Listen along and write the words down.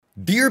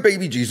Dear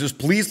baby Jesus,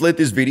 please let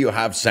this video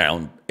have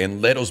sound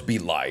and let us be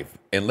live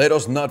and let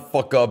us not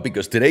fuck up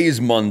because today is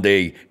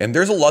Monday and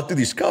there's a lot to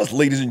discuss,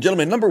 ladies and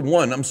gentlemen. Number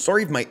one, I'm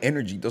sorry if my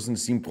energy doesn't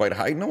seem quite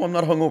high. No, I'm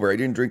not hungover. I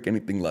didn't drink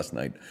anything last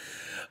night.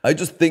 I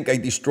just think I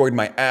destroyed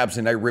my abs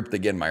and I ripped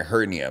again my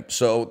hernia.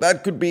 So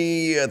that could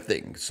be a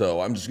thing.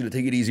 So I'm just going to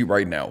take it easy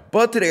right now.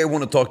 But today I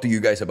want to talk to you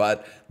guys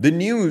about the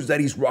news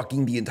that is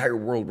rocking the entire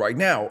world right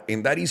now,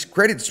 and that is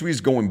Credit Suisse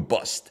going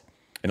bust.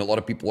 And a lot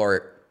of people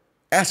are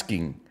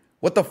asking,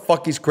 what the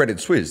fuck is Credit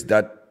Suisse?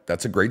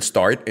 That's a great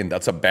start, and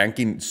that's a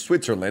bank in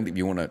Switzerland if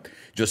you want to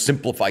just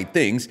simplify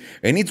things.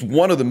 And it's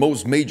one of the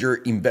most major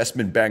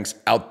investment banks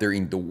out there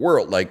in the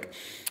world.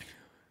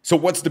 So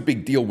what's the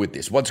big deal with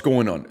this? What's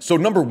going on? So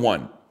number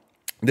one,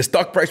 the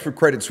stock price for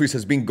Credit Suisse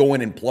has been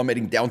going and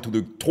plummeting down to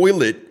the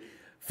toilet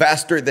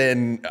faster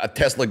than a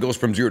Tesla goes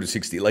from 0 to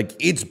 60.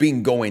 It's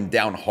been going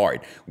down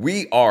hard.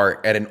 We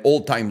are at an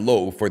all-time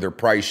low for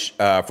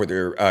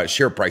their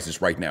share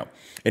prices right now.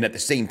 And at the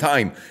same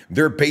time,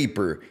 their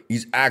paper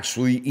is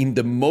actually in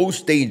the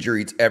most danger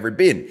it's ever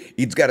been.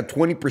 It's got a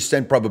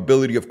 20%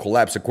 probability of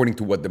collapse according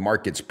to what the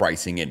market's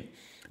pricing in.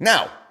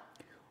 Now,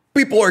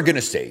 people are going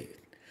to say,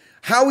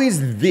 how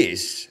is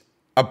this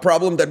a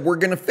problem that we're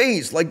going to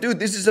face? Dude,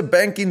 this is a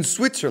bank in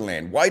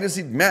Switzerland. Why does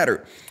it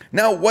matter?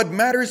 Now, what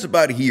matters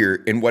about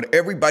here and what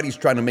everybody's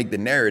trying to make the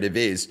narrative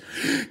is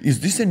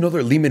this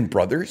another Lehman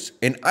Brothers?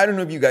 And I don't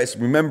know if you guys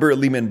remember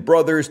Lehman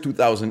Brothers,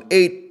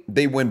 2008.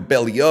 They went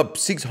belly up.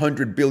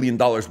 $600 billion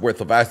worth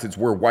of assets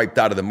were wiped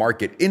out of the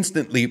market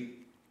instantly.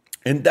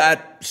 And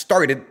that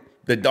started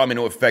the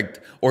domino effect,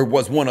 or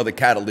was one of the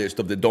catalysts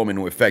of the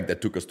domino effect that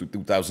took us to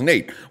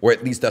 2008. Or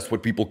at least that's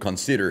what people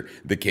consider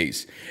the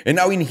case. And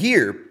now in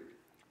here,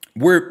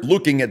 we're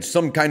looking at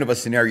some kind of a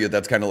scenario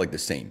that's kind of like the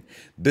same.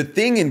 The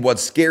thing in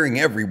what's scaring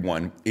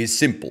everyone is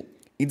simple.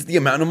 It's the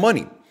amount of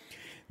money.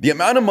 The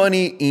amount of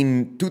money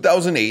in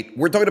 2008,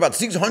 we're talking about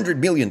 $600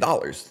 million.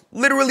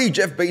 Literally,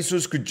 Jeff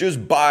Bezos could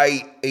just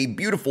buy a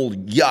beautiful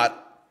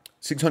yacht.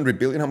 600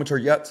 billion, how much are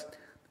yachts?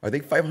 Are they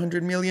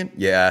 500 million?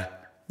 Yeah.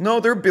 No,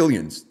 they're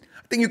billions.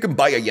 I think you can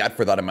buy a yacht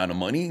for that amount of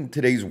money in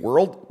today's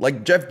world.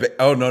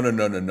 Oh,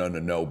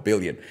 no,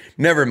 billion.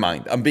 Never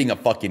mind, I'm being a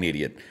fucking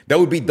idiot. That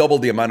would be double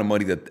the amount of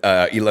money that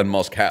Elon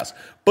Musk has.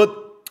 But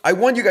I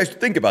want you guys to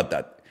think about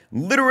that.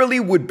 Literally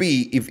would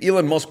be if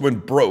Elon Musk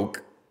went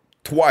broke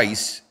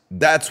twice.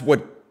 That's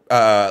what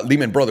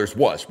Lehman Brothers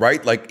was, right?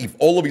 If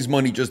all of his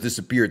money just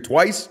disappeared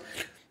twice,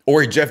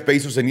 or Jeff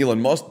Bezos and Elon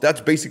Musk,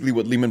 that's basically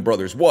what Lehman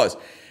Brothers was.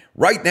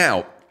 Right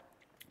now,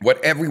 what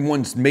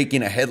everyone's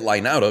making a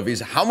headline out of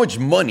is how much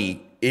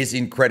money is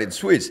in Credit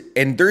Suisse.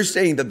 And they're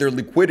saying that their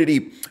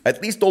liquidity,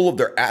 at least all of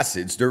their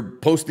assets, they're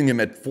posting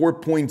them at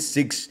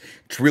 $4.6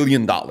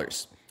 trillion,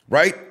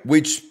 right?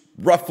 Which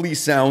roughly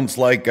sounds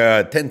like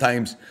 10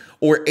 times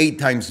or 8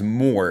 times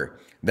more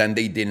than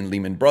they did in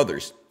Lehman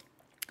Brothers.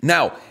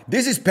 Now,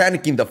 this is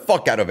panicking the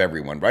fuck out of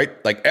everyone, right?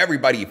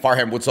 Everybody,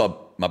 Farham, what's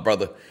up, my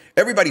brother?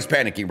 Everybody's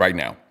panicking right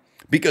now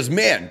because,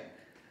 man,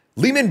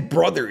 Lehman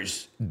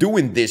Brothers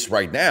doing this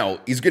right now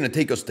is going to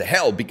take us to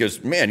hell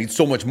because, man, it's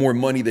so much more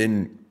money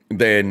than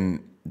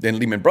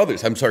Lehman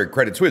Brothers. I'm sorry,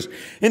 Credit Suisse.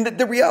 And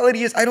the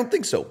reality is, I don't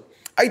think so.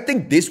 I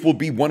think this will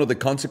be one of the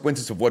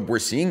consequences of what we're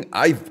seeing.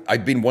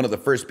 I've been one of the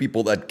first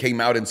people that came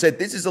out and said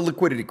this is a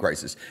liquidity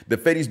crisis. The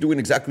Fed is doing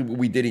exactly what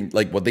we did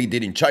what they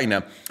did in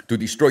China to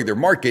destroy their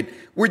market.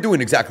 We're doing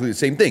exactly the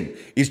same thing.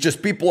 It's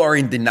just people are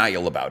in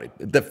denial about it.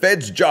 The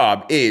Fed's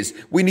job is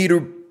we need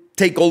to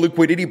take all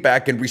liquidity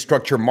back and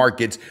restructure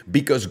markets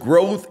because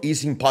growth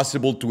is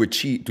impossible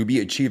to be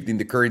achieved in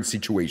the current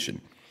situation.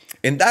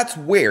 And that's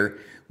where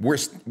we're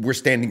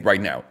standing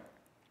right now.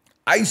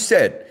 I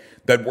said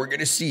that we're going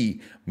to see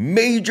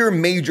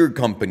major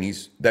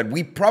companies that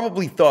we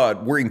probably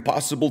thought were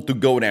impossible to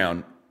go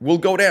down will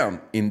go down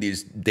in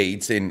these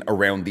dates and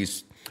around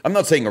these. I'm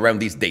not saying around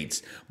these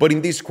dates, but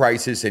in this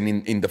crisis and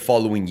in the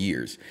following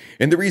years.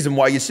 And the reason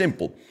why is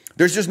simple.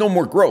 There's just no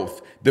more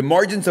growth. The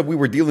margins that we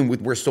were dealing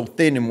with were so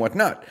thin and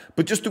whatnot.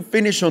 But just to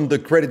finish on the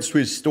Credit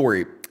Suisse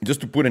story,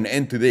 just to put an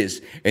end to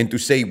this and to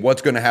say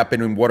what's going to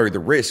happen and what are the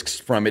risks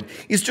from it,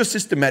 it's just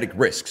systematic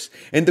risks.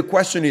 And the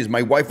question is,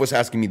 my wife was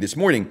asking me this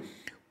morning,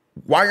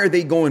 why are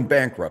they going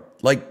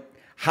bankrupt?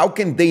 How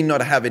can they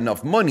not have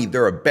enough money?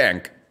 They're a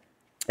bank.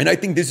 And I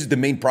think this is the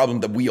main problem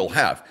that we all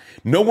have.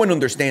 No one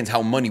understands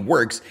how money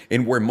works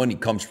and where money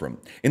comes from.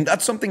 And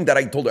that's something that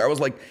I told her. I was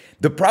like,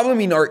 the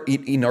problem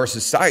in our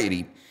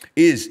society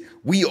is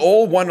we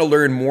all want to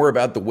learn more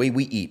about the way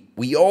we eat.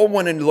 We all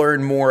want to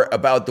learn more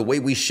about the way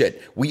we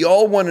shit. We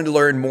all want to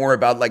learn more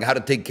about how to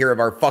take care of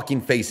our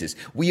fucking faces.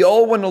 We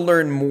all want to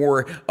learn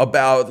more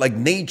about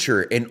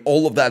nature and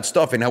all of that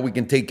stuff and how we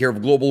can take care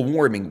of global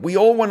warming. We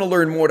all want to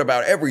learn more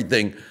about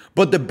everything.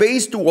 But the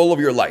base to all of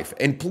your life,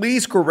 and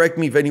please correct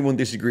me if anyone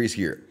disagrees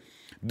here,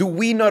 do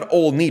we not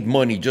all need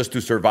money just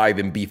to survive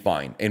and be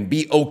fine and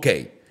be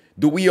okay?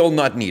 Do we all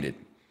not need it?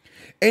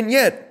 And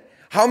yet,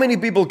 how many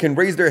people can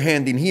raise their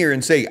hand in here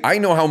and say, I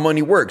know how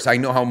money works. I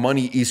know how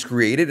money is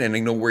created and I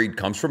know where it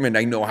comes from and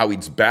I know how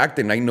it's backed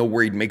and I know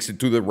where it makes it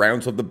to the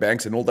rounds of the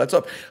banks and all that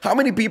stuff. How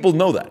many people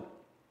know that?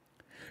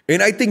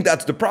 And I think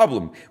that's the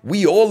problem.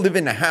 We all live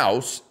in a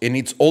house, and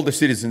it's all the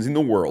citizens in the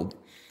world,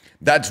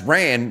 that's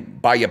ran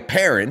by a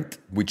parent,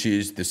 which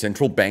is the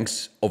central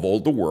banks of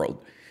all the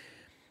world,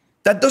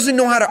 that doesn't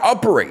know how to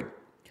operate.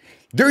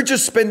 They're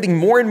just spending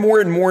more and more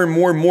and more and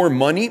more and more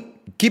money,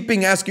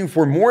 keeping asking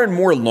for more and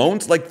more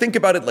loans. Like, think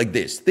about it like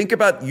this. Think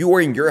about you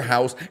are in your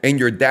house and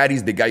your dad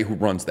is the guy who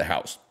runs the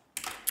house.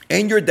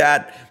 And your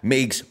dad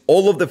makes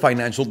all of the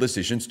financial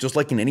decisions, just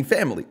like in any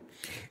family.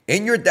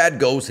 And your dad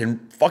goes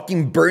and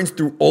fucking burns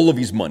through all of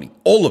his money,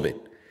 all of it.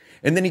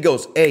 And then he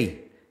goes, hey,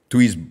 to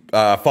his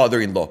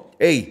father-in-law,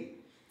 hey,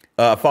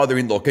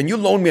 father-in-law, can you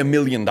loan me $1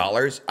 million?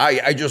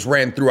 I just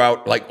ran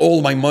throughout like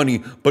all my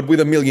money, but with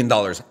 $1 million,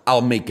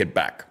 I'll make it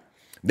back.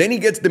 Then he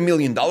gets the $1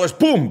 million,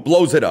 boom,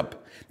 blows it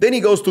up. Then he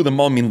goes to the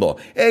mom-in-law.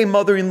 Hey,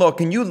 mother-in-law,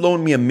 can you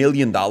loan me $1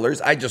 million?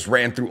 I just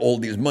ran through all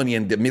this money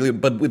and the million,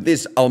 but with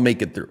this, I'll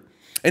make it through.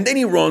 And then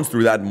he runs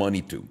through that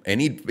money too, and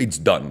it's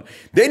done.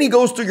 Then he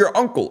goes to your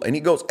uncle, and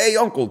he goes, hey,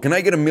 uncle, can I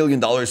get $1 million?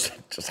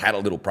 Just had a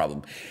little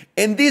problem.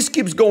 And this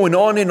keeps going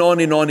on and on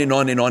and on and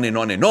on and on and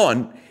on and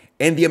on.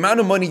 And the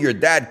amount of money your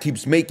dad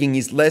keeps making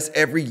is less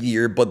every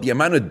year, but the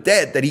amount of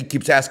debt that he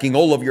keeps asking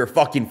all of your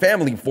fucking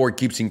family for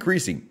keeps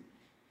increasing.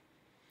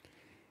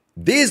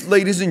 This,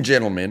 ladies and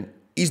gentlemen,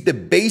 is the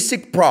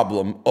basic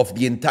problem of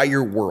the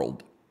entire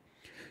world.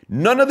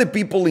 None of the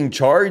people in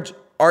charge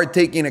are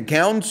taking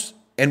accounts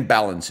and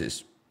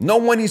balances. No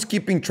one is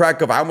keeping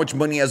track of how much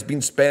money has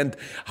been spent,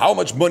 how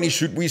much money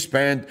should we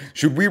spend,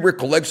 should we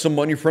recollect some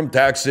money from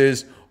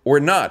taxes or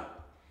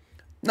not?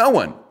 No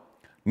one.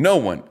 No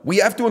one. We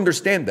have to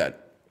understand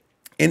that.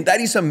 And that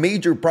is a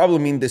major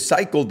problem in the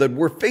cycle that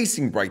we're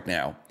facing right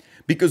now,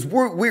 because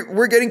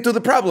we're getting to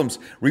the problems.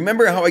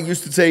 Remember how I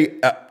used to say,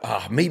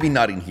 maybe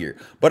not in here,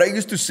 but I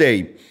used to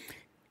say,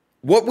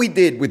 what we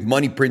did with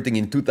money printing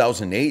in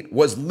 2008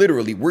 was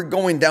literally, we're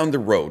going down the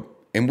road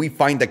and we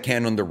find a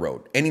can on the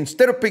road. And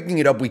instead of picking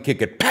it up, we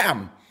kick it,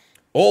 bam,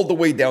 all the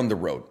way down the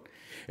road.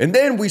 And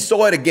then we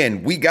saw it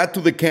again. We got to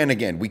the can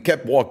again. We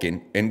kept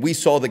walking and we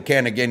saw the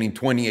can again in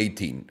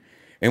 2018.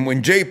 And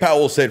when Jay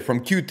Powell said from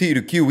QT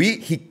to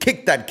QE, he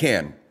kicked that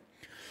can.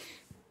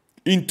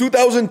 In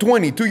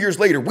 2020, 2 years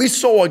later, we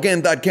saw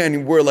again that can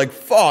and we're like,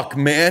 fuck,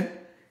 man,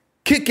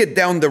 kick it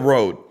down the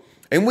road.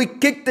 And we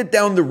kicked it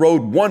down the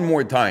road one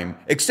more time,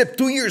 except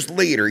 2 years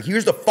later,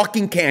 here's the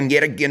fucking can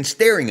yet again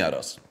staring at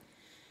us.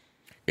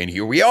 And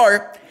here we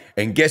are.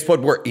 And guess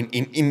what? We're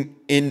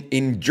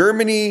in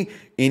Germany,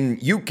 in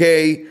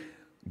UK,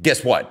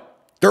 guess what?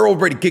 They're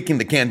already kicking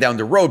the can down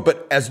the road.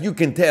 But as you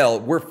can tell,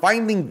 we're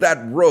finding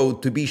that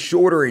road to be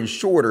shorter and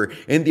shorter.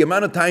 And the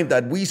amount of time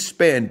that we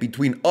spend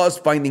between us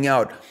finding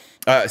out,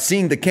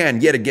 seeing the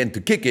can yet again to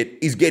kick it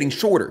is getting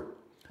shorter.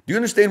 Do you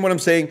understand what I'm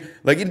saying?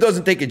 Like, it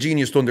doesn't take a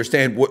genius to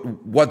understand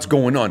what's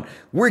going on.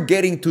 We're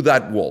getting to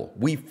that wall.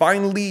 We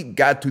finally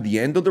got to the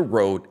end of the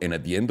road, and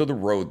at the end of the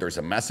road, there's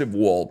a massive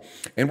wall,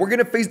 and we're going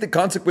to face the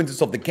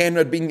consequences of the can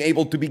not being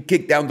able to be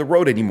kicked down the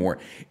road anymore.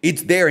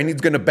 It's there, and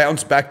it's going to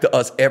bounce back to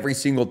us every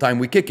single time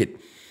we kick it.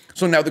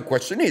 So now the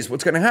question is,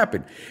 what's going to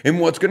happen? And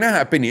what's going to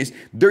happen is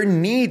there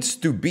needs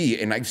to be,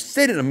 and I've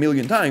said it a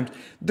million times,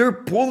 they're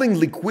pulling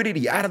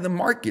liquidity out of the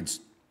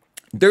markets.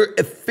 They're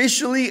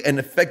officially and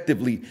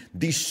effectively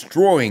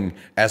destroying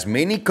as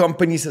many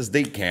companies as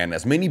they can,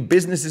 as many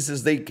businesses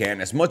as they can,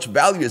 as much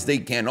value as they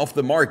can off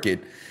the market,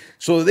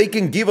 so they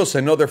can give us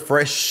another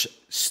fresh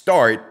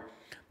start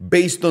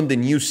based on the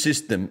new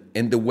system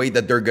and the way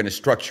that they're going to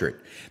structure it.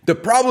 The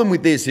problem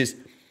with this is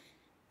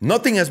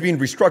nothing has been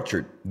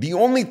restructured. The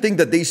only thing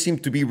that they seem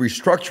to be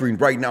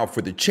restructuring right now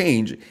for the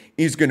change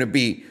is going to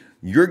be,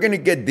 you're going to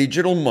get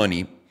digital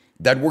money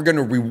that we're going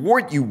to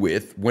reward you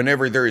with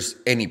whenever there's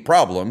any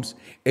problems,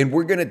 and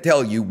we're going to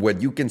tell you what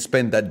you can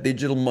spend that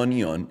digital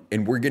money on,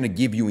 and we're going to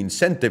give you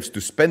incentives to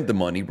spend the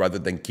money rather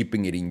than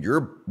keeping it in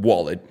your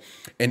wallet,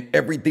 and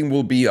everything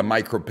will be a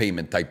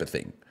micropayment type of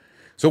thing.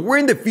 So we're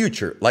in the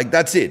future, like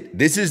that's it.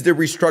 This is the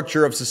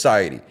restructure of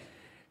society.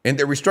 And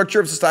the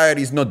restructure of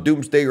society is not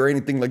doomsday or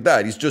anything like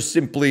that. It's just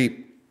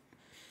simply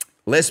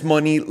less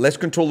money, less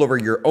control over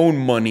your own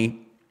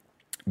money,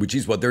 which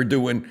is what they're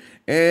doing,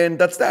 and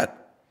that's that.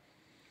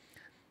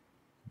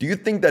 Do you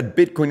think that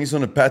Bitcoin is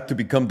on a path to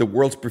become the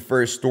world's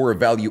preferred store of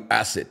value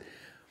asset?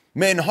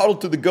 Man, huddle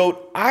to the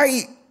GOAT,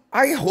 I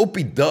hope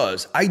it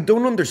does. I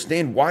don't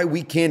understand why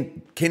we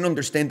can't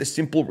understand the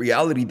simple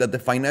reality that the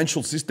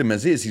financial system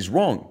as is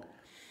wrong.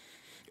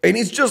 And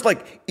it's just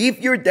like, if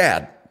your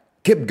dad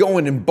kept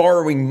going and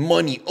borrowing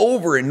money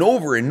over and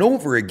over and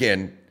over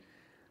again,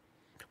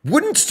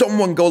 wouldn't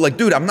someone go like,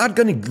 dude, I'm not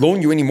going to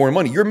loan you any more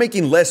money. You're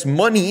making less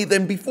money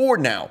than before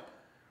now.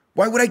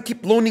 Why would I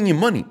keep loaning you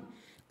money?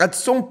 At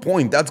some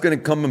point, that's going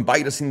to come and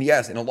bite us in the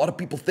ass. And a lot of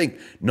people think,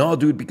 no,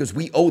 dude, because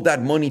we owe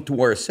that money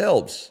to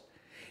ourselves.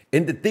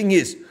 And the thing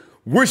is,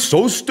 we're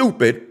so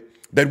stupid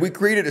that we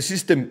created a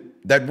system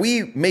that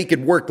we make it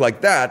work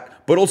like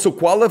that, but also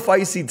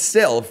qualifies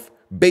itself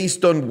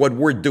based on what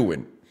we're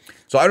doing.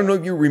 So I don't know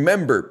if you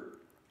remember,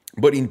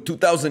 but in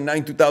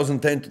 2009,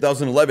 2010,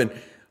 2011,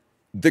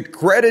 the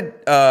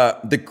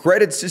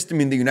credit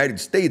system in the United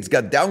States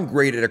got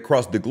downgraded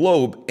across the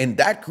globe, and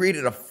that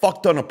created a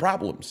fuck ton of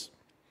problems.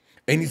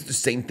 And it's the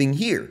same thing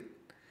here.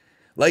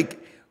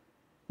 Like,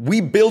 we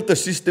built a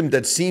system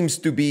that seems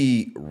to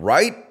be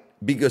right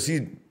because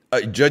it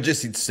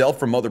judges itself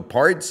from other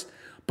parts,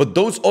 but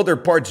those other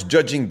parts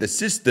judging the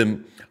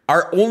system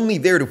are only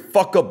there to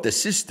fuck up the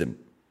system.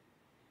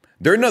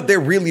 They're not there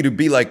really to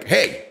be like,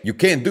 hey, you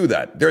can't do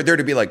that. They're there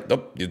to be like,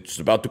 nope, it's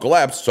about to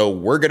collapse. So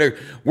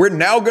we're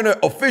now gonna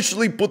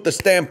officially put the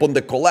stamp on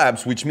the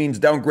collapse, which means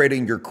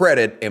downgrading your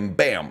credit, and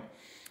bam.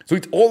 So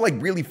it's all like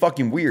really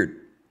fucking weird.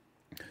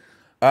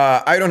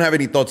 I don't have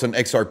any thoughts on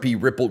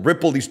XRP.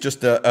 Ripple is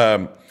just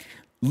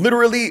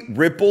literally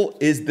Ripple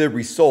is the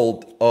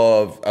result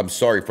of, I'm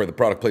sorry for the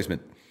product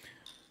placement,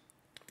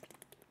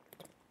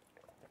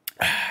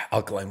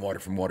 alkaline water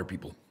from Water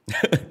People.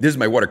 This is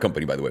my water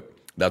company, by the way.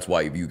 That's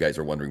why, if you guys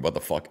are wondering what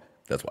the fuck,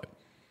 that's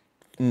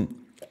why.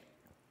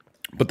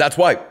 But that's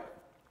why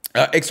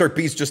XRP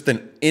is just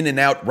an in and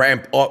out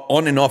ramp,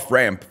 on and off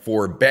ramp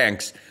for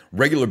banks,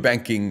 regular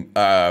banking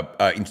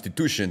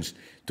institutions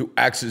to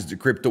access the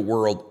crypto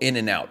world in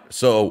and out.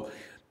 So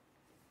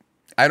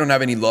I don't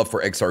have any love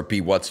for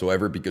XRP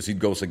whatsoever because it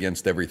goes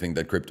against everything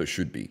that crypto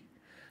should be.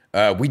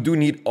 We do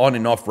need on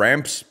and off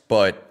ramps,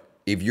 but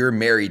if you're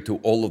married to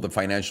all of the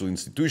financial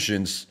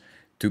institutions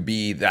to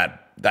be that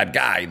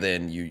guy,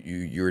 then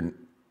you're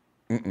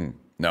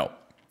no.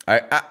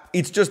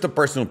 It's just a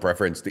personal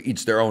preference, to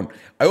each their own.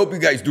 I hope you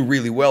guys do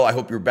really well. I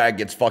hope your bag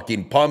gets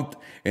fucking pumped,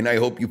 and I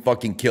hope you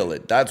fucking kill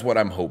it. That's what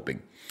I'm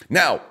hoping.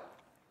 Now,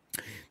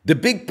 the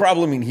big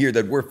problem in here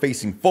that we're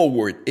facing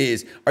forward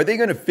is, are they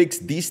going to fix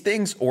these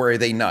things or are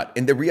they not?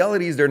 And the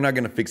reality is they're not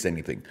going to fix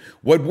anything.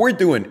 What we're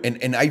doing,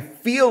 and I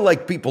feel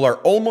like people are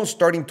almost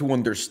starting to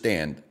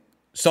understand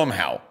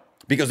somehow,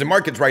 because the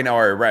markets right now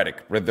are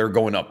erratic. They're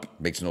going up.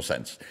 Makes no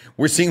sense.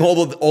 We're seeing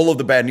all of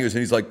the bad news, and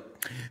he's like,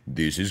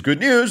 this is good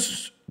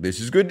news. This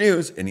is good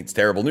news, and it's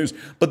terrible news.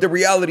 But the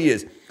reality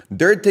is,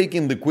 they're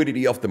taking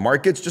liquidity off the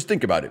markets. Just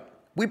think about it.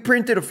 We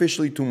printed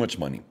officially too much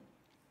money.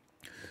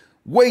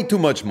 Way too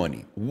much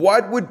money.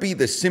 What would be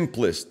the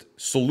simplest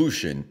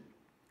solution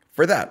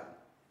for that?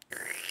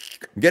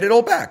 Get it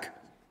all back.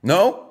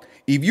 No?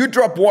 If you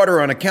drop water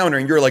on a counter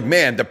and you're like,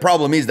 man, the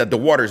problem is that the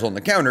water's on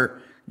the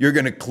counter, you're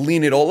going to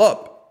clean it all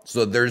up.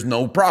 So there's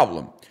no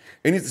problem.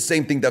 And it's the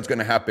same thing that's going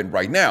to happen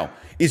right now.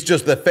 It's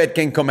just the Fed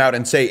can come out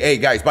and say, hey,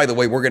 guys, by the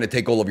way, we're going to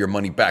take all of your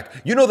money back.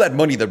 You know that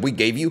money that we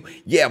gave you?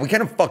 Yeah, we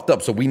kind of fucked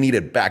up, so we need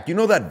it back. You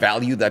know that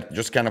value that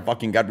just kind of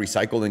fucking got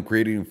recycled and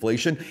created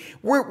inflation?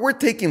 We're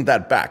taking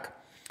that back.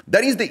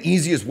 That is the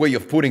easiest way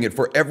of putting it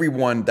for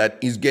everyone that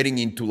is getting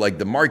into like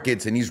the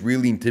markets and is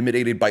really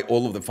intimidated by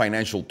all of the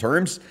financial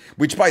terms,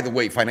 which, by the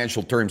way,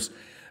 financial terms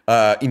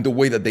in the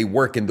way that they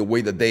work and the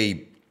way that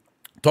they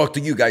talk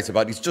to you guys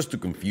about, it's just to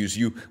confuse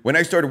you. When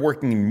I started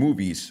working in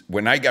movies,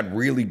 when I got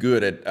really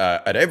good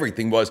at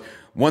everything, was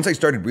once I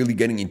started really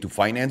getting into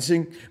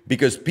financing,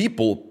 because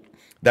people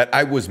that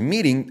I was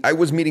meeting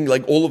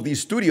like all of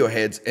these studio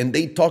heads, and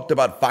they talked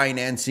about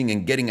financing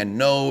and getting a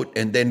note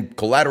and then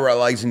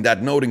collateralizing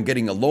that note and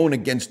getting a loan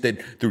against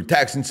it through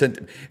tax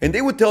incentive. And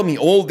they would tell me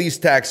all these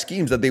tax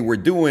schemes that they were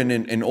doing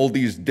and all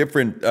these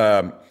different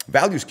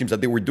value schemes that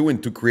they were doing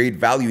to create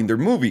value in their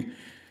movie.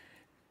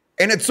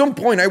 And at some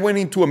point I went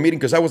into a meeting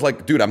because I was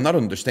like, dude, I'm not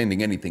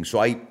understanding anything. So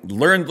I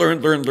learned.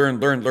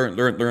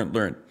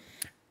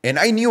 And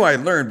I knew I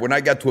learned when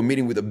I got to a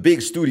meeting with a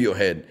big studio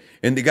head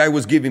and the guy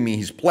was giving me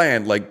his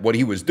plan, like what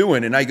he was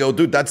doing. And I go,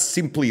 dude, that's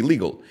simply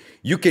illegal.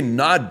 You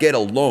cannot get a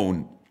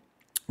loan.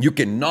 You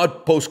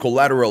cannot post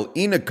collateral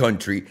in a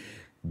country,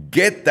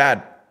 get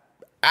that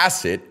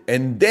asset,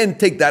 and then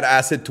take that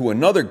asset to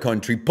another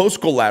country, post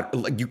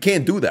collateral. Like, you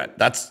can't do that.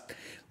 That's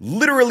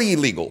literally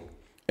illegal.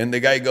 And the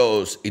guy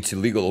goes, it's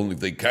illegal only if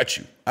they catch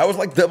you. I was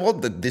like, well,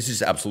 this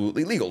is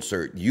absolutely legal,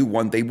 sir. You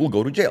one day will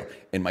go to jail.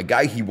 And my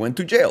guy, he went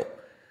to jail.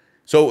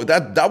 So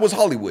that was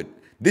Hollywood.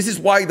 This is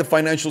why the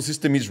financial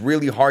system is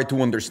really hard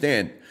to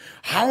understand.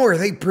 How are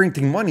they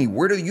printing money?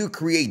 Where do you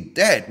create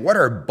debt? What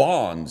are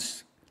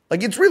bonds?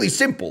 Like, it's really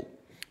simple.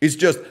 It's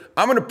just,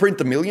 I'm going to print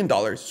 $1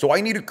 million. So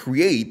I need to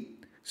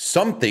create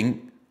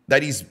something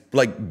that is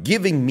like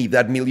giving me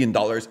that $1 million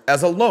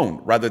as a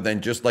loan rather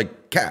than just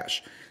like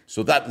cash.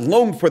 So that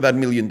loan for that $1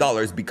 million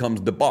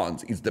becomes the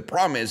bonds. It's the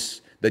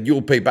promise that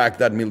you'll pay back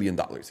that $1 million.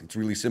 It's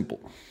really simple.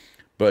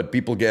 But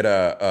people get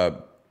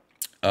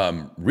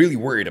really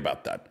worried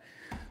about that.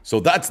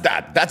 So that's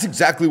that. That's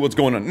exactly what's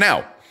going on.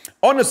 Now,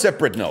 on a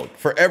separate note,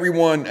 for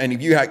everyone, and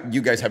if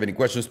you guys have any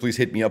questions, please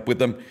hit me up with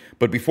them.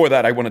 But before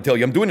that, I want to tell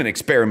you, I'm doing an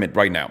experiment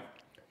right now.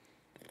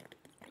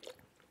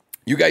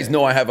 You guys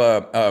know I have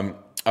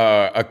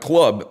a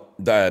club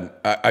that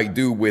I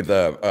do with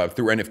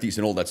through NFTs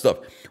and all that stuff.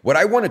 What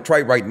I want to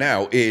try right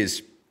now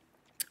is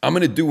I'm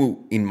going to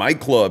do in my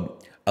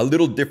club a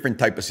little different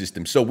type of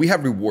system. So we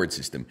have reward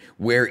system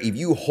where if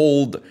you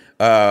hold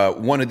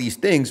one of these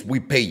things, we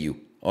pay you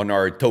on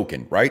our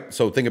token, right?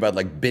 So think about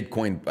like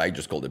Bitcoin. I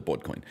just called it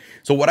Bitcoin.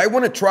 So what I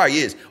want to try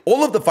is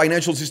all of the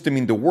financial system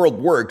in the world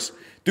works.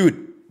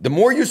 Dude, The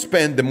more you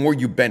spend, the more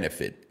you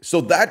benefit.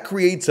 So that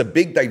creates a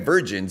big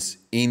divergence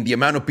in the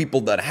amount of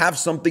people that have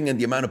something and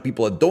the amount of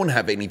people that don't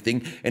have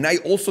anything. And I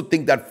also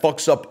think that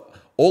fucks up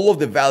all of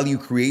the value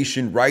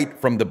creation right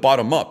from the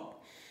bottom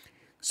up.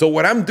 So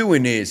what I'm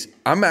doing is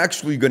I'm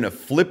actually going to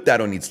flip that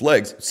on its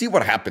legs, see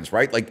what happens,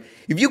 right? Like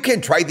if you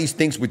can't try these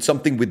things with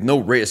something with no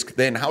risk,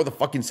 then how the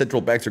fucking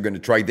central banks are going to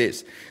try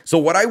this? So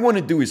what I want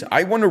to do is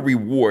I want to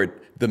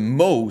reward the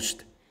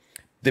most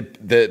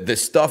the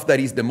stuff that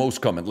is the most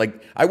common.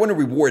 Like I want to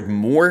reward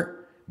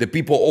more the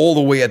people all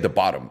the way at the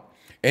bottom,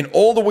 and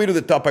all the way to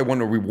the top I want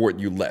to reward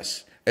you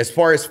less as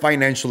far as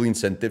financial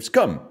incentives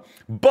come.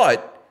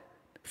 But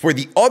for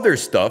the other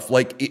stuff,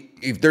 like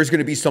if there's going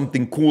to be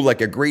something cool like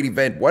a great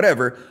event,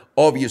 whatever,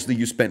 obviously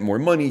you spent more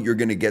money, you're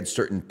going to get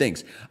certain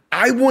things.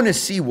 I want to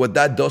see what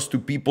that does to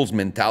people's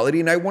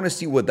mentality, and I want to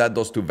see what that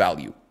does to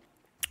value,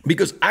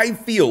 because I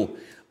feel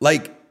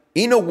like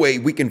in a way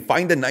we can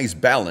find a nice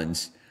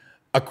balance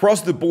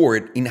across the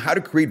board in how to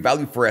create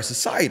value for our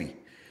society,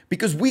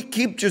 because we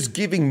keep just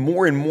giving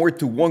more and more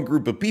to one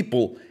group of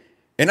people.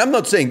 And I'm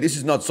not saying this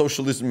is not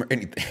socialism or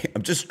anything.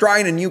 I'm just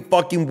trying a new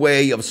fucking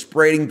way of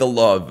spreading the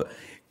love,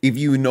 if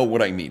you know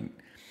what I mean,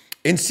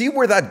 and see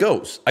where that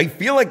goes. I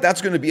feel like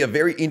that's going to be a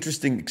very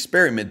interesting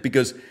experiment,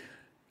 because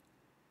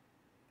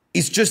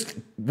it's just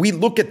we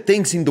look at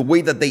things in the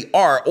way that they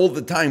are all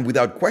the time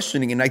without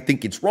questioning, and I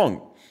think it's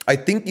wrong. I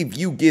think if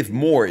you give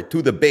more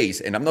to the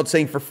base, and I'm not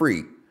saying for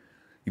free,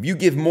 if you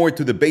give more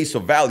to the base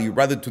of value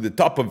rather to the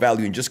top of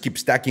value and just keep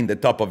stacking the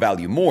top of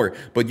value more,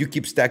 but you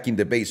keep stacking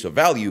the base of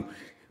value,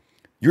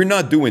 you're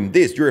not doing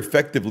this. You're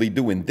effectively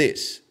doing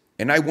this.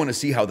 And I want to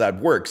see how that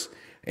works.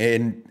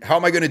 And how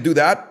am I going to do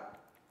that?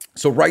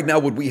 So right now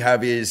what we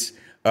have is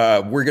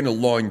we're going to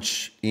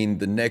launch in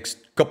the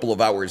next couple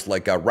of hours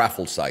like a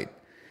raffle site.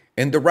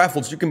 And the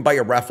raffles, you can buy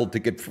a raffle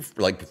ticket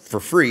for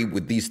free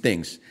with these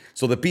things.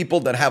 So the people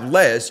that have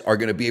less are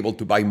going to be able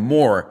to buy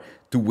more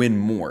to win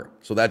more.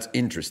 So that's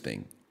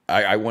interesting.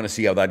 I want to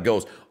see how that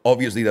goes.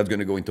 Obviously, that's going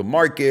to go into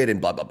market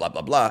and blah, blah, blah,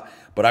 blah, blah.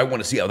 But I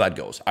want to see how that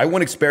goes. I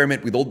want to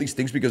experiment with all these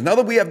things, because now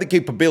that we have the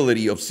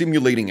capability of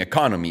simulating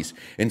economies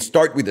and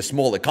start with a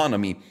small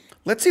economy,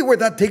 let's see where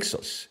that takes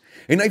us.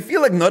 And I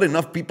feel like not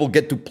enough people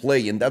get to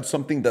play, and that's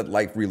something that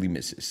life really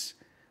misses.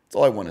 That's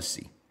all I want to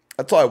see.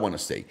 That's all I want to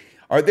say.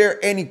 Are there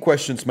any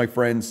questions, my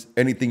friends?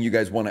 Anything you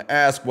guys want to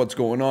ask? What's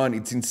going on?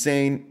 It's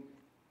insane.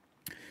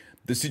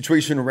 The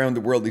situation around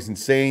the world is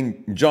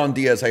insane. John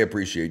Diaz, I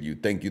appreciate you.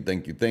 Thank you,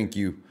 thank you, thank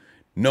you.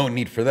 No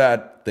need for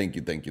that. Thank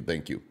you, thank you,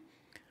 thank you.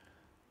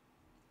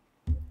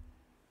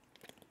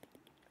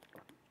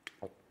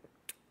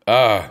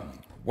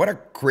 What a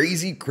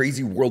crazy,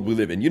 crazy world we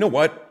live in. You know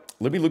what?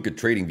 Let me look at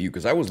TradingView,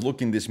 because I was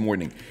looking this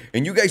morning,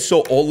 and you guys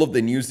saw all of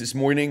the news this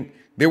morning.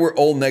 They were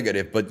all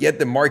negative, but yet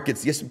the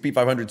markets, the S&P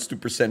 500 is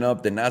 2%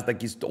 up. The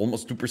NASDAQ is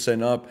almost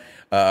 2% up.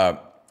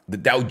 The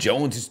Dow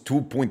Jones is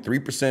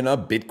 2.3%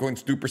 up.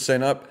 Bitcoin's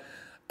 2% up.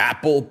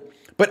 Apple.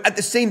 But at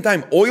the same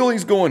time, oil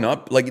is going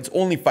up. Like it's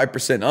only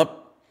 5%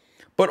 up.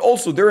 But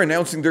also they're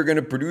announcing they're going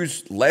to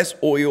produce less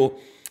oil.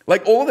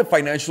 Like all the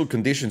financial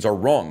conditions are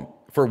wrong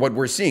for what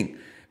we're seeing.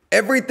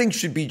 Everything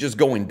should be just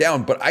going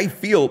down. But I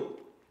feel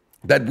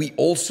that we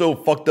also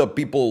fucked up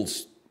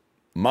people's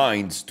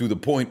minds to the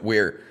point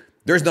where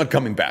there's not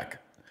coming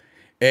back.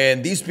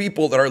 And these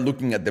people that are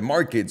looking at the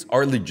markets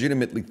are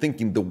legitimately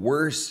thinking the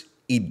worse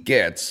it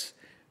gets,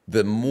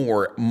 the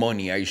more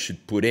money I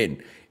should put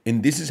in.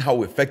 And this is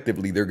how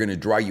effectively they're going to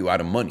dry you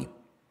out of money.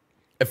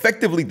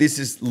 Effectively, this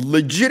is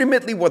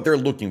legitimately what they're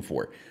looking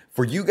for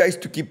you guys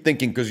to keep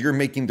thinking, because you're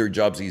making their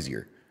jobs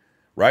easier,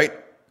 right?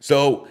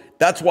 So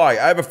that's why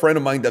I have a friend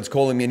of mine that's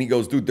calling me and he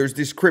goes, dude, there's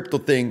this crypto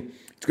thing.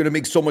 It's going to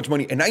make so much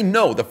money. And I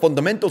know the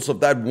fundamentals of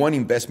that one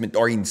investment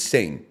are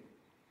insane.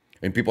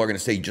 And people are going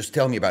to say, just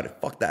tell me about it.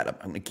 Fuck that. I'm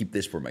going to keep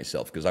this for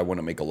myself because I want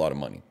to make a lot of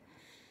money.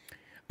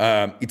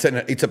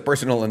 It's a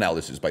personal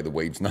analysis, by the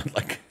way. It's not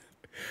like,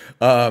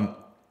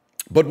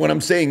 but what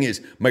I'm saying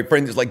is my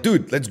friend is like,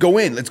 dude, let's go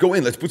in. Let's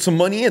put some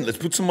money in. Let's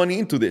put some money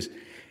into this.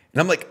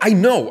 And I'm like, I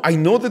know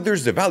that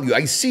there's the value.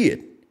 I see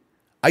it.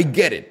 I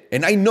get it.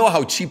 And I know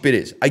how cheap it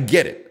is. I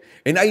get it.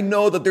 And I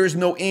know that there's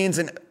no ins,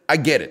 and I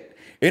get it.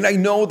 And I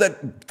know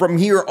that from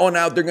here on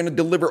out, they're going to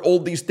deliver all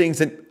these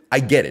things, and I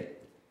get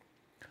it.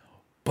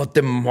 But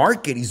the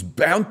market is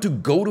bound to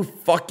go to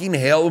fucking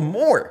hell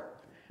more.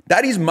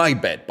 That is my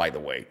bet, by the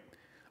way.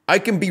 I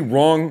can be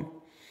wrong.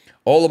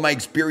 All of my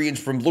experience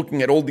from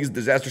looking at all these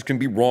disasters can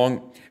be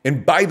wrong.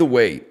 And by the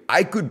way,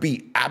 I could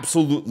be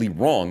absolutely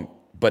wrong,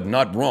 but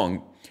not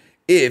wrong,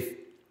 if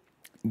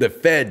the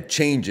Fed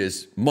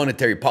changes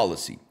monetary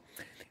policy.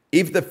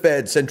 If the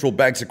Fed, central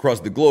banks across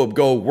the globe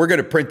go, we're going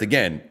to print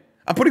again,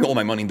 I'm putting all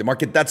my money in the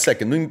market that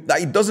second.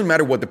 It doesn't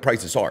matter what the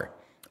prices are.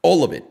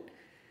 All of it.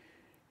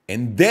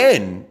 And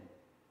then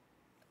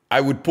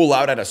I would pull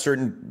out at a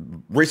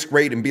certain risk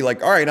rate and be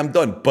like, all right, I'm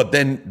done. But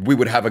then we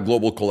would have a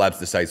global collapse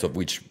the size of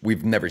which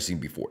we've never seen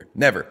before.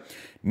 Never.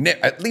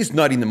 At least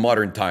not in the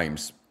modern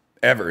times,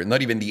 ever.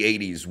 Not even the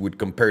 80s would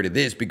compare to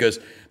this, because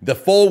the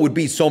fall would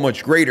be so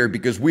much greater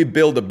because we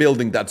build a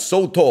building that's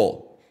so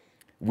tall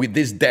with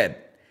this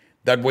debt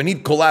that when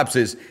it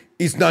collapses,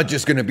 it's not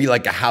just going to be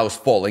like a house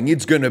falling.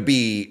 It's going to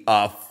be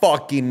a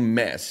fucking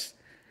mess.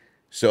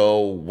 So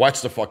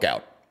watch the fuck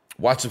out.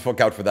 Watch the fuck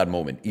out for that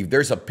moment. If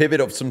there's a pivot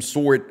of some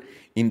sort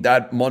in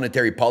that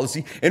monetary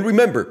policy, and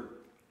remember,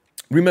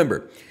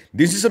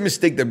 this is a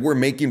mistake that we're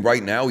making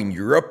right now in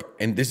Europe,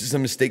 and this is a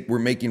mistake we're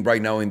making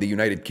right now in the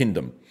United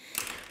Kingdom.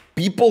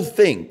 People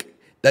think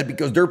that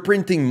because they're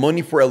printing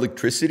money for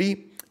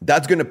electricity,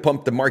 that's going to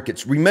pump the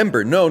markets.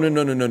 Remember, no.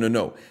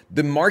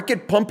 The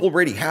market pump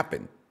already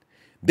happened.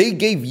 They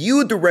gave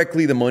you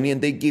directly the money,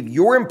 and they gave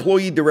your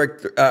employee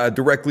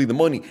directly the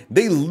money.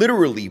 They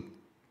literally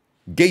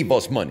gave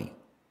us money.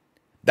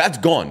 That's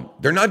gone.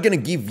 They're not going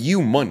to give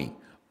you money.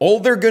 All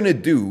they're going to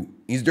do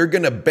is they're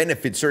going to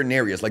benefit certain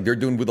areas like they're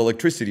doing with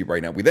electricity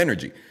right now, with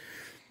energy.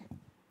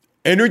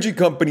 Energy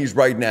companies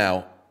right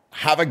now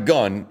have a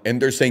gun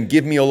and they're saying,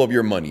 give me all of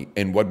your money.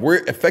 And what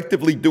we're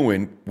effectively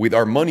doing with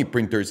our money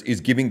printers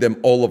is giving them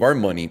all of our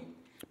money,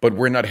 but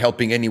we're not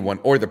helping anyone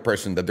or the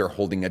person that they're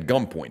holding at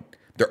gunpoint.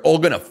 They're all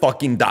going to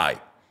fucking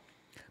die.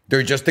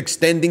 They're just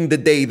extending the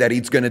day that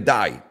it's going to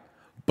die.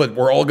 But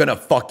we're all going to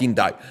fucking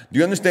die. Do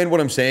you understand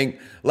what I'm saying?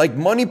 Like,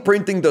 money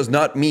printing does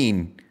not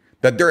mean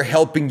that they're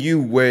helping you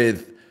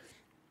with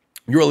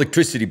your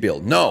electricity bill.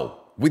 No.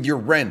 With your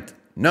rent.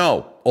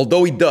 No.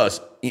 Although it does,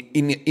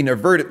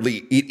 inadvertently,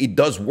 it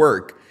does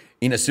work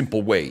in a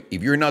simple way.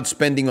 If you're not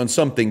spending on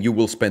something, you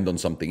will spend on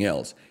something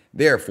else.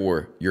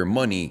 Therefore, your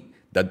money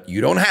that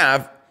you don't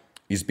have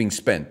is being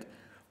spent.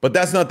 But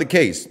that's not the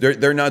case.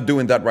 They're not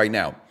doing that right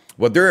now.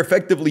 What they're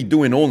effectively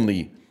doing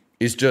only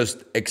is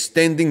just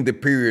extending the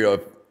period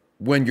of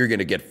when you're going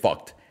to get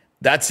fucked.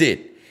 That's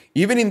it.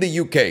 Even in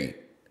the UK,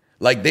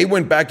 like they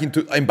went back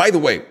into, and by the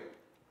way,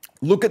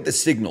 look at the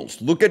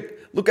signals. Look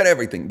at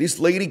everything. This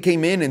lady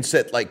came in and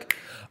said like,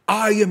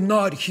 I am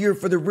not here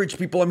for the rich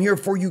people. I'm here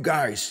for you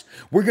guys.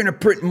 We're going to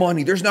print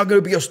money. There's not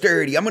going to be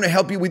austerity. I'm going to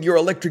help you with your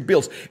electric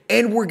bills.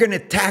 And we're going to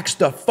tax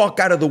the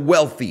fuck out of the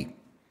wealthy.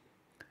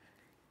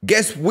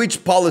 Guess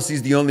which policy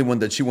is the only one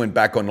that she went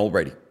back on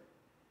already?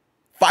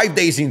 5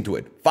 days into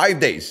it. 5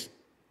 days.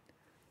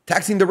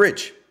 Taxing the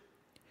rich.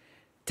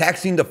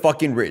 Taxing the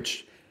fucking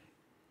rich.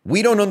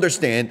 We don't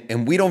understand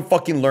and we don't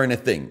fucking learn a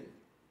thing.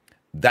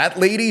 That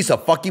lady is a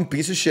fucking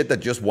piece of shit that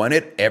just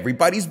wanted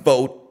everybody's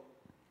vote.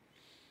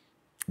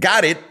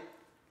 Got it.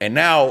 And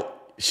now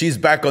she's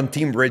back on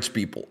team rich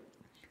people.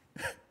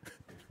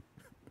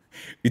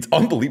 It's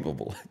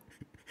unbelievable.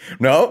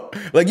 No?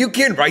 Like you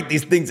can't write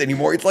these things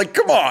anymore. It's like,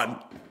 come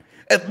on.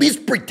 At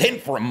least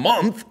pretend for a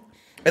month.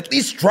 At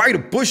least try to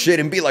push it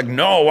and be like,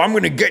 no, I'm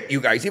going to get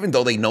you guys, even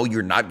though they know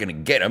you're not going to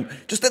get them.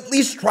 Just at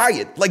least try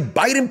it. Like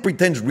Biden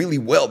pretends really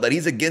well that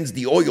he's against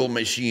the oil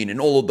machine and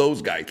all of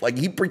those guys. Like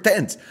he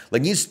pretends.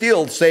 Like he's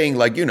still saying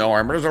like, you know,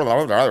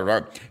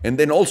 and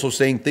then also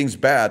saying things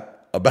bad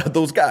about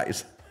those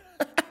guys.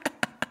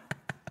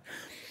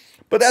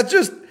 But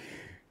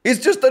it's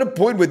just at a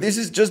point where this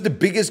is just the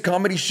biggest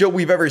comedy show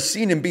we've ever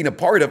seen and been a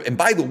part of. And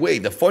by the way,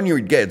 the funnier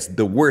it gets,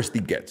 the worse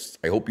it gets.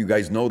 I hope you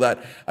guys know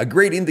that. A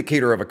great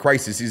indicator of a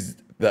crisis is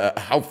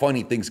how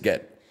funny things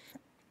get.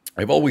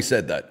 I've always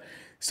said that.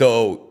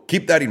 So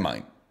keep that in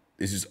mind.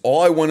 This is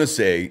all I want to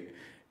say.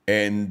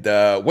 And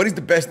what is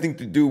the best thing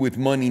to do with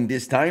money in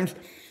these times?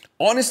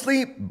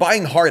 Honestly,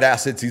 buying hard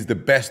assets is the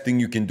best thing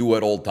you can do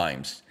at all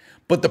times.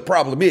 But the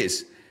problem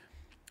is,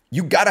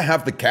 you got to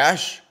have the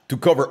cash to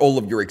cover all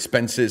of your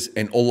expenses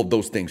and all of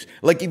those things.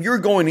 Like if you're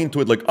going into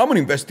it like, I'm going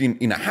to invest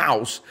in a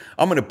house,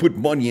 I'm going to put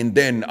money and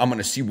then I'm going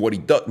to see what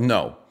it does.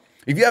 No.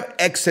 If you have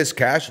excess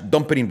cash,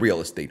 dump it in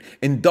real estate.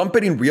 And dump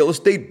it in real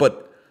estate,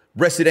 but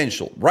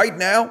residential. Right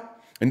now,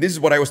 and this is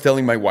what I was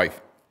telling my wife.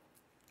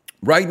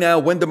 Right now,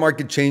 when the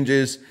market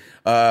changes,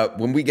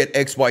 when we get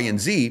X, Y, and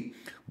Z,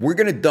 we're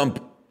going to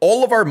dump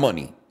all of our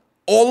money,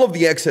 all of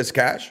the excess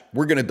cash,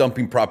 we're going to dump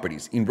in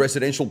properties, in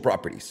residential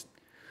properties.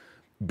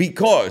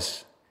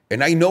 Because,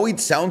 and I know it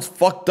sounds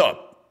fucked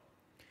up,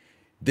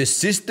 the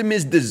system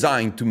is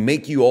designed to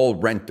make you all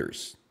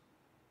renters.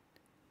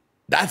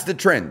 That's the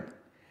trend.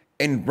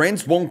 And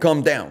rents won't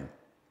come down.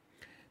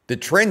 The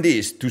trend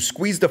is to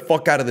squeeze the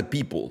fuck out of the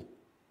people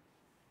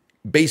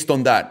based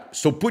on that.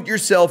 So put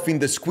yourself in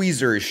the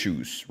squeezer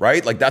shoes,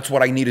 right? Like that's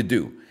what I need to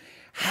do.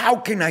 How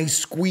can I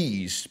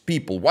squeeze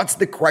people? What's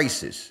the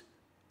crisis?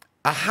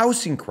 A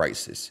housing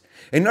crisis.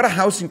 And not a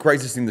housing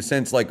crisis in the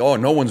sense like, oh,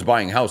 no one's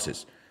buying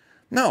houses.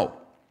 No.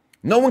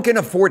 No one can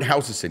afford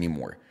houses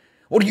anymore.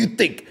 What do you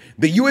think?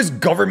 The US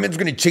government's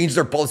going to change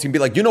their policy and be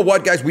like, you know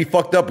what, guys, we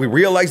fucked up. We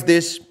realized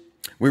this.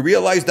 We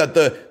realized that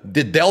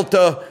the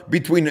delta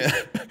between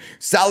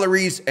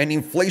salaries and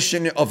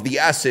inflation of the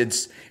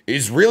assets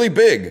is really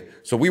big.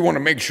 So we want to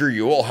make sure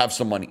you all have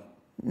some money.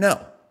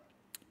 No.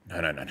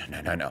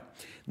 No.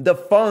 The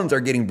funds are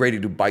getting ready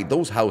to buy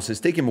those houses,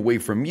 take them away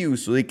from you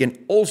so they can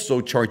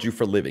also charge you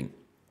for living.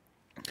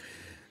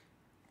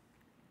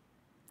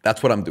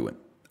 That's what I'm doing.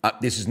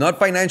 This is not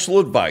financial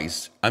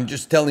advice. I'm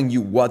just telling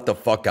you what the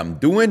fuck I'm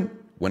doing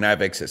when I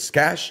have excess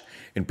cash.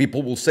 And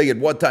people will say at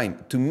what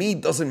time. To me,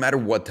 it doesn't matter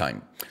what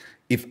time.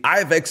 If I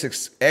have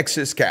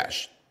excess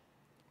cash,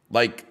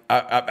 Like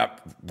I'm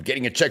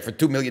getting a check for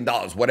 $2 million,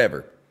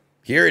 whatever.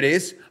 Here it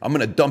is. I'm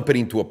going to dump it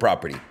into a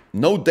property.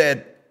 No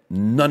debt,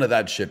 none of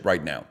that shit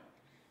right now.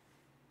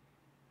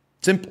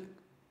 Simple.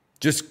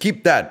 Just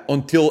keep that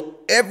until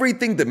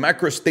everything, the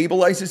macro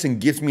stabilizes and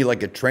gives me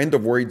like a trend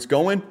of where it's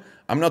going.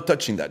 I'm not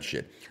touching that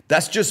shit.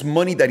 That's just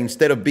money that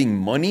instead of being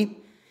money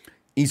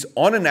is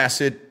on an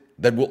asset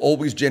that will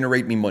always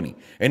generate me money.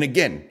 And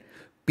again,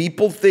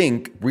 people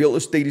think real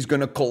estate is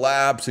going to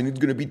collapse and it's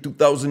going to be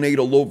 2008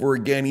 all over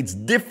again. It's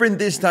different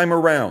this time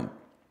around.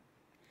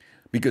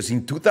 Because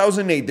in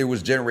 2008, there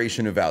was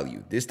generation of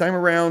value. This time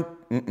around,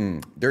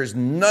 there's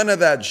none of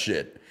that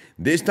shit.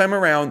 This time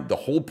around, the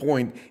whole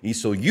point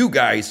is so you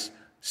guys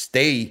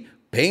stay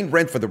paying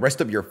rent for the rest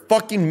of your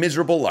fucking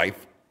miserable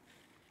life.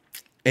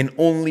 And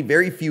only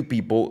very few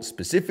people,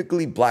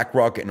 specifically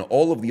BlackRock and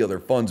all of the other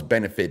funds,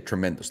 benefit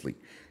tremendously.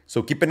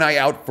 So keep an eye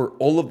out for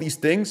all of these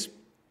things.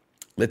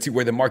 Let's see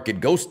where the market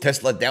goes.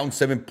 Tesla down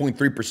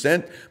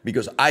 7.3%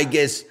 because I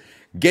guess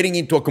getting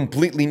into a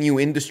completely new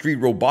industry,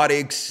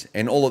 robotics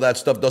and all of that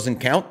stuff doesn't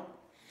count.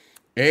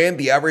 And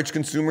the average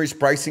consumer is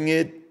pricing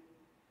it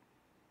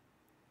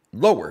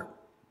lower.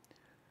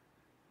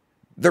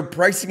 They're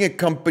pricing a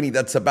company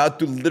that's about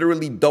to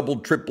literally double,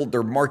 triple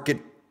their market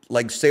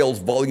like sales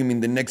volume in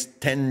the next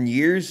 10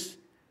 years.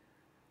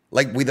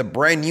 Like with a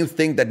brand new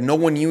thing that no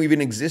one knew even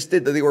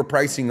existed that they were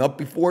pricing up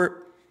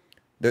before.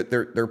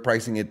 They're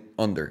pricing it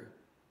under.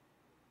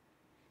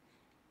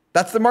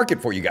 That's the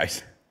market for you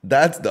guys.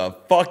 That's the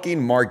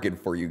fucking market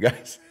for you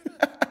guys.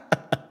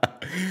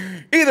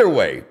 Either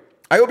way,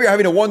 I hope you're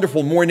having a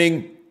wonderful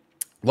morning.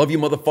 Love you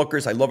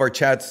motherfuckers. I love our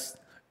chats.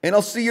 And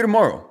I'll see you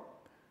tomorrow.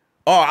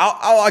 Oh,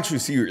 I'll actually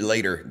see you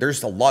later.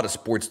 There's a lot of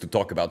sports to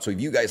talk about. So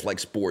if you guys like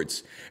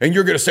sports and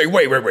you're going to say,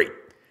 wait.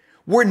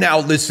 We're now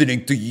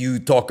listening to you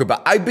talk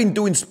about, I've been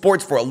doing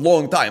sports for a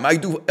long time. I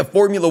do a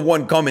Formula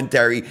One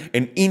commentary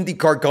and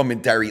IndyCar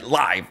commentary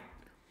live.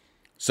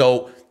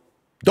 So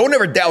don't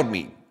ever doubt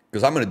me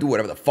because I'm going to do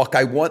whatever the fuck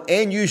I want.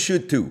 And you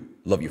should too.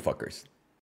 Love you fuckers.